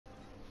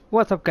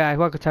What's up guys,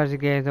 welcome to Tarzan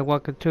Games and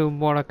welcome to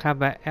Mortal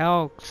Kombat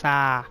X.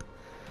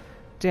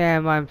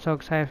 Damn, I'm so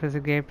excited for the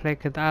gameplay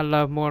because I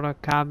love Mortal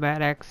Kombat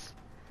X.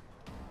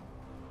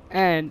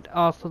 And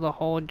also the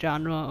whole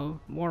genre of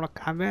Mortal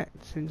Kombat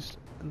since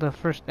the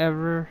first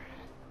ever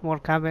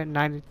Mortal Kombat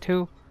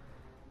 92.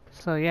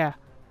 So yeah,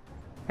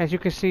 as you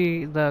can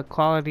see the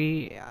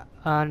quality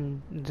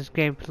on this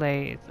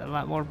gameplay is a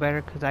lot more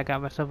better because I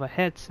got myself a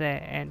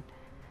headset and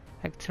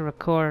I get to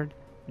record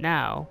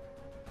now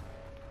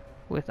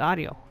with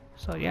audio.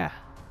 So yeah,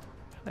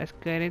 let's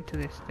get into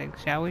this thing,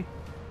 shall we?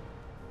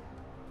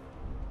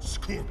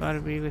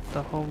 Gotta be with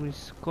the homie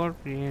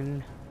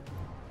Scorpion.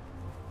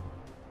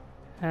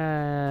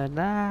 Blah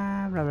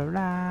blah blah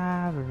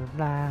blah blah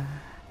blah.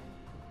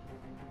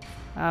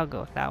 I'll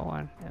go with that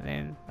one, and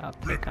then I'll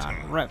take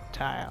on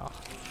Reptile.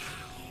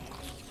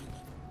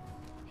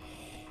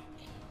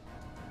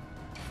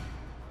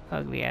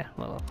 Ugly ass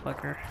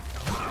motherfucker.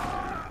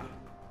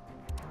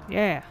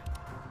 Yeah.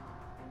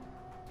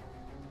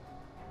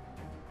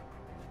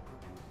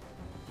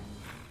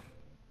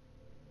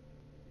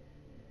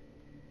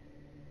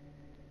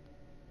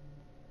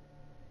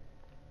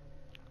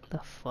 The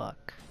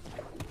fuck?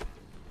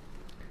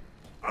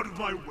 Out of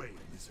my way,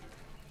 lizard.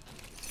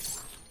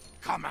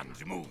 Come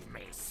and move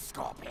me,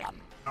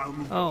 Scorpion. I'll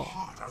move your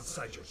heart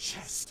outside your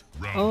chest.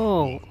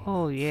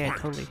 Oh yeah,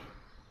 totally.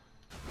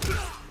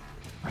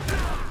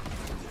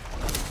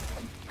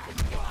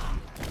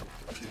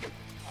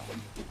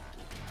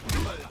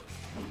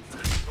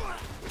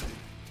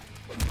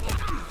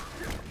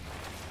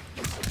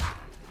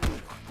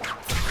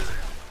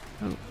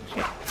 Oh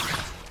shit.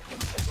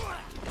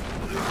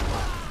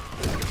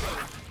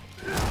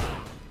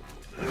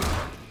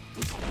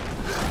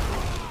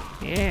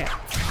 Yeah.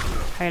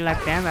 How you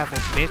like them apples,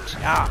 bitch?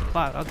 Ah,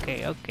 fuck.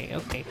 Okay. Okay, I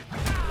think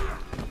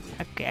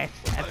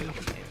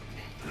it's it.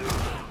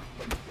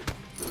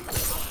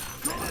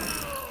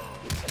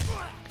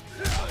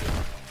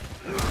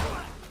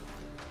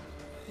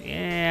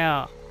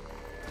 Yeah.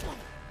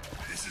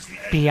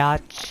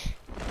 Biatch.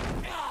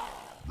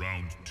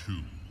 Round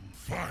 2.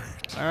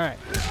 Fight. Alright.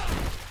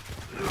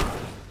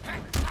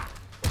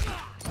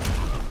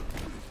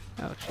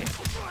 Oh shit.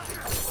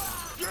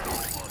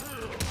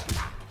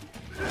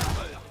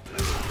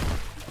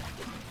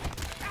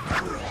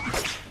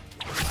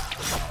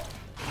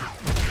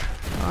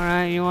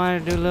 Alright, you wanna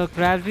do little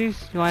grabsies?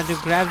 You wanna do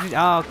grabsies?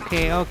 Oh,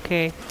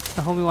 okay.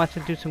 The homie wants to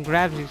do some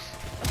grabsies.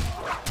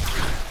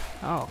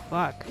 Oh,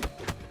 fuck.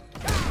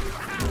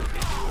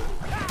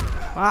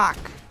 Fuck!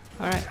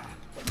 Alright.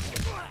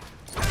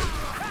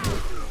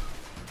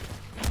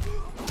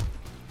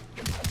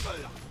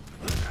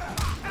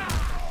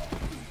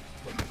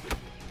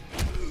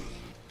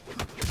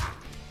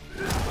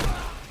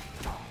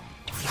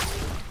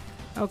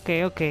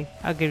 Okay.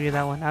 I'll give you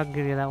that one.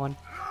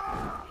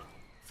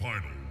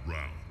 Final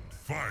round.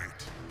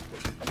 Fight.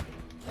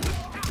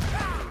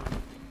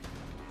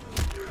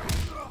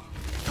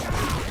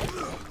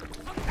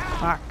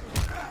 Fuck.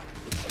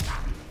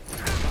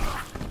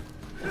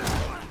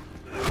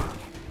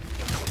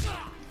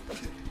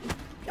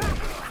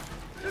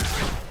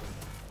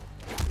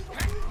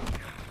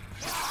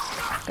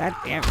 God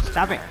damn it,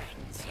 stop it.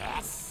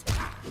 Yes.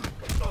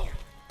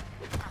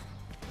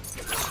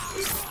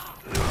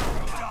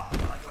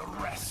 Like the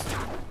rest.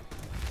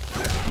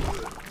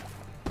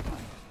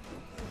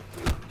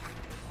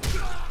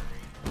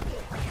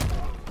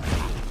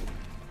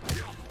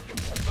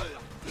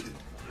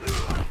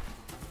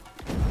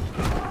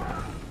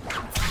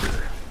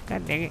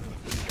 God dang it.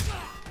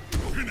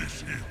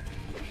 Finish him.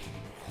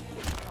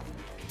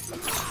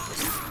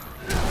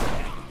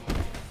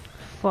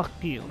 Fuck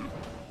you.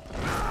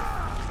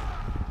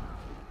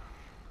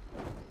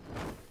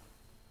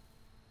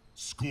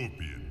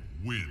 Scorpion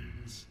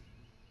wins.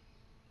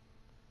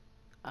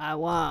 I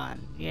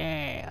won.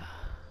 Yeah.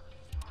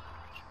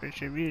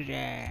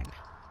 Distribution.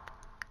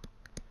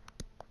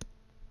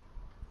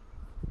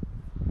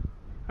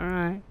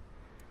 Alright.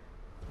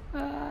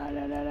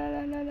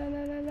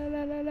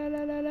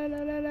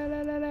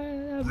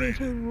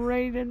 Mr.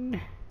 Raiden.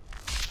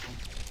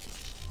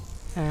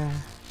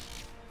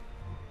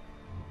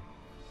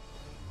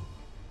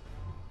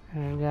 I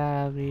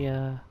gotta be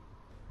a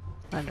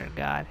Thunder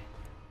God.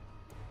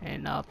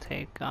 And I'll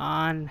take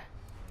on.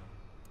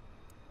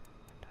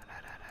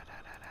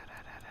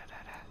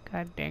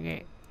 God dang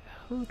it.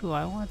 Who do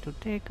I want to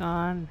take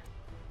on?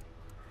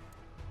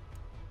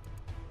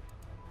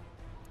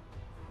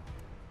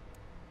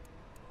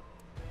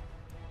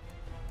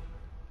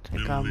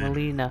 Take on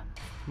Melina.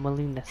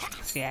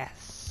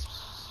 Yes.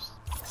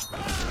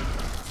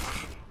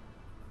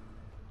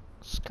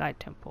 Sky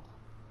Temple.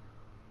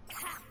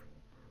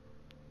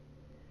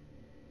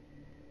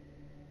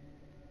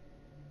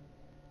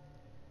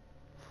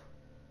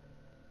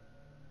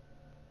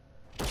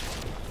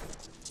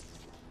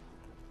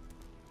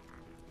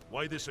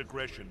 Why this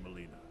aggression,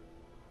 Melina?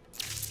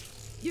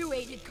 You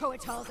aided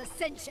Koatal's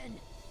ascension.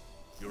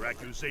 Your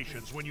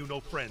accusations when you know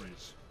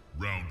friends.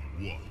 Round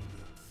 1.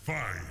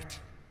 Fight.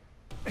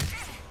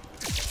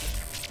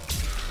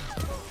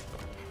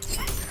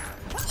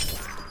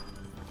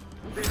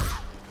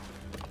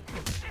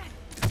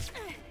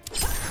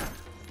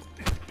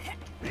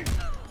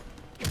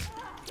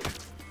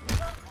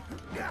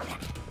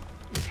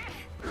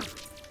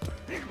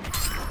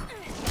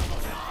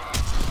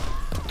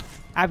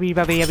 Abby.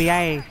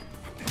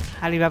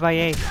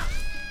 Alibaba.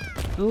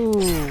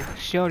 Ooh,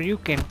 sure you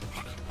can.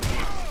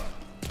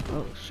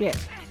 Oh shit.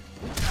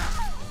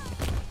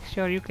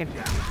 Sure you can.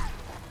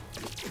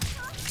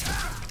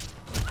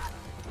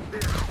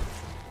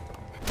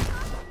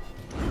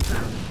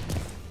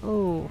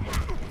 Ooh.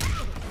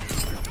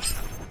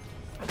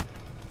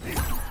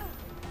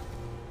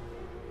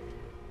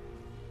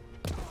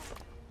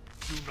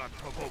 Do not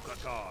provoke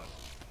a god.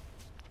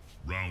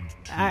 Round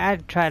two.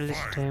 I'd try to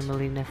listen to him,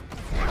 Melina.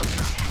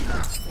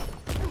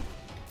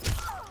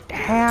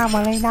 Damn,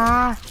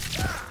 Melina!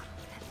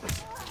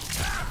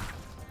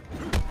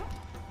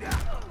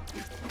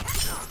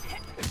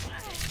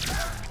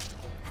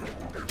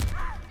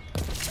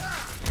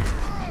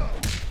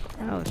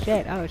 Oh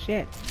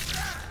shit.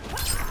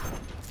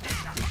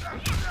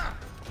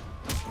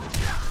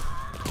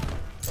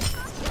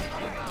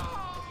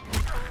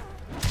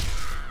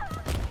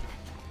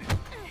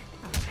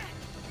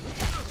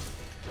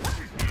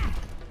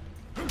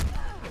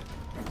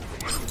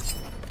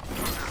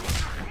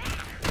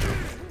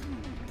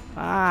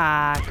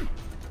 Fuck.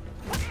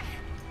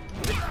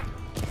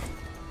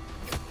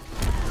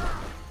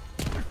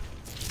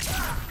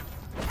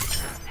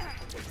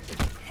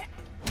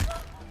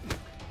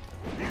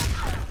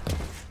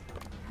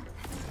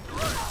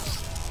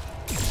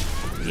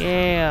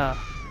 Yeah.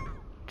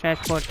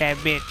 Transport that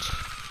bitch.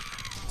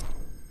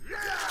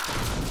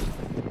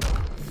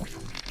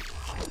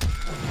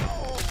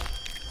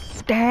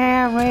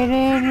 Damn,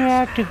 Raiden,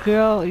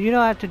 you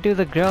don't have to do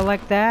the girl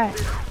like that.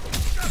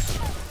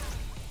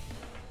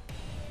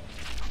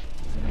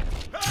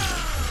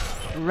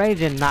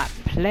 Raiden not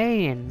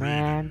playing,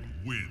 man.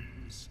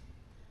 Wins.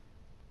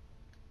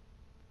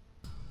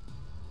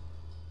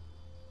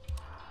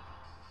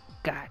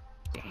 God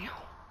damn.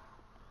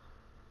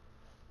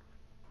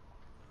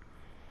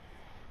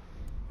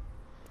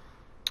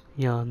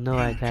 Y'all know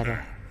I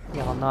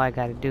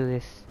gotta do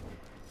this.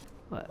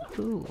 What?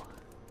 Who?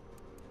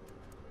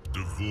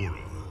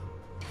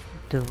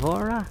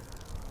 Devora?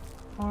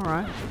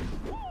 Alright.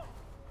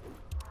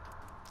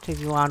 Take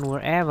you on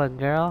wherever,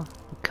 girl.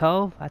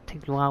 Cove, I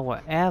take you on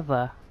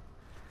wherever.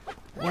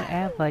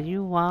 Wherever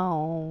you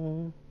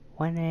want.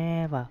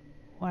 Whenever.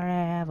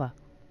 Wherever.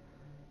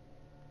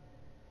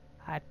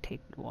 I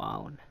take you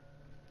on.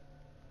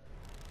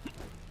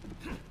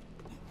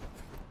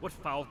 What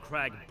foul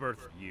crag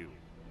birthed you?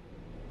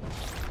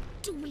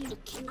 Do we look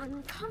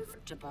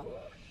uncomfortable?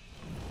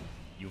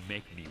 You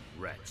make me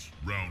wretch.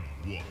 Round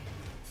one.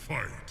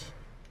 Fight.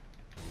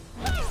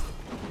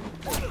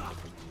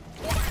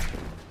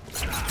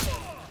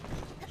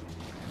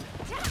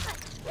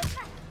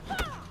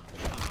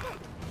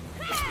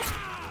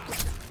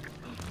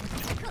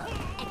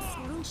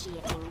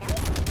 Excruciating.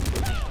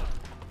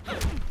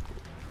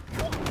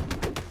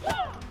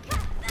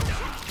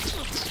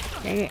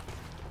 Dang it.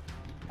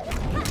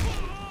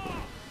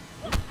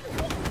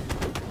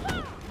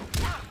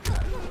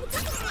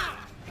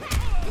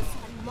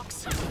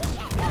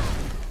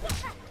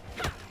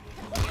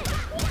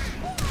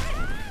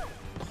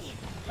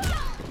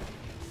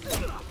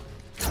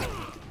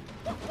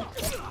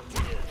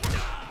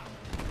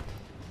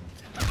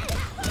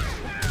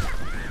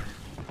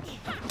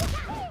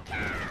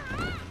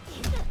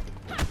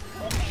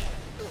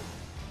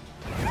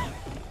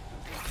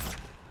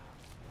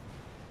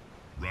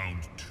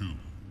 Round two.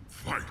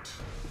 Fight.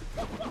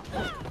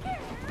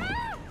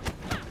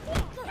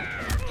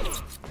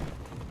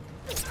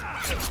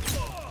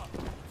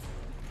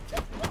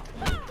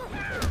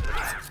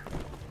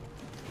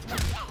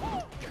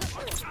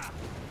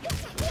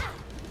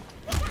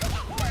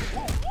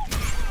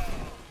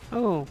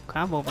 Oh,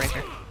 combo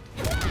breaker.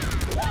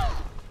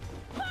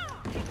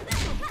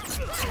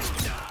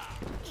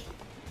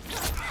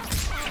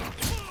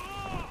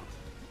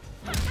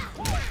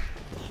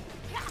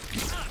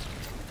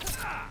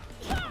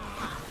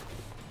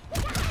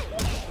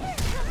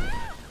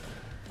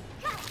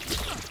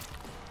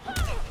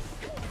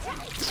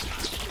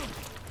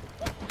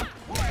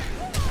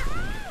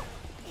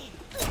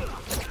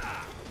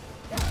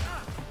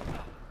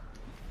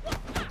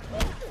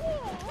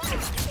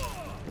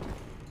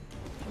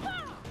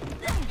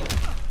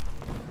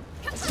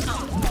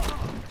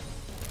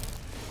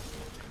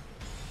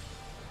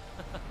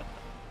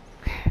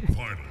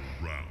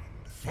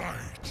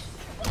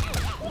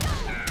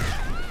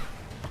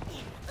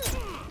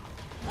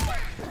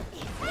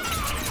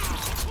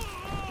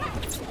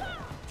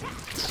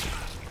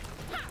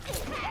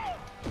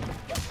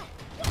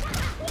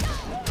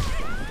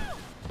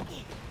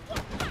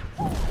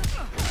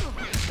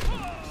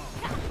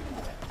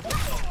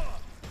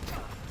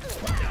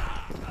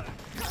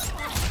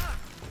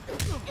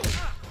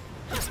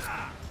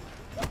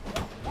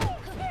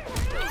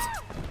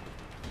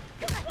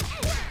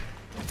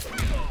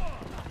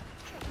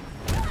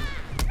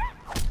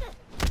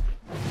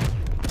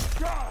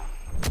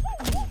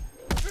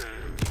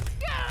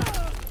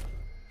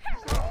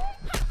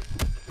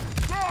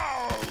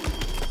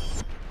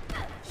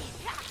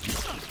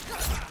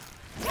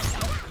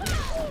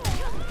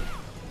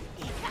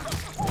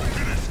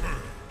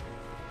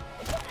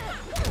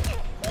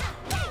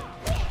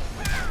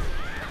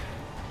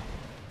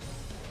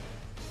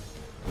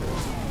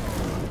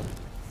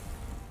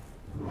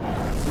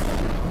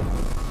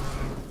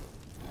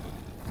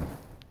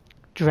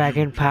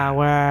 Dragon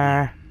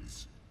power.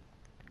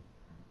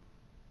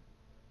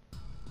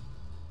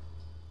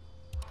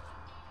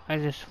 I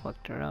just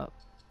fucked her up.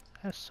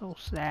 That's so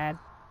sad.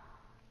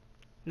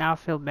 Now I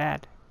feel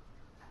bad.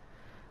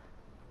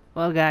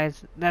 Well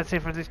guys, that's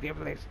it for this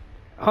gameplay.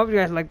 Hope you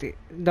guys liked it.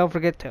 Don't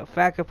forget to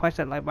punch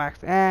that like box.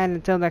 And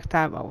until next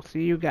time, I will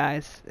see you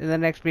guys in the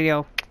next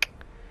video.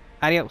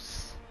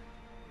 Adios.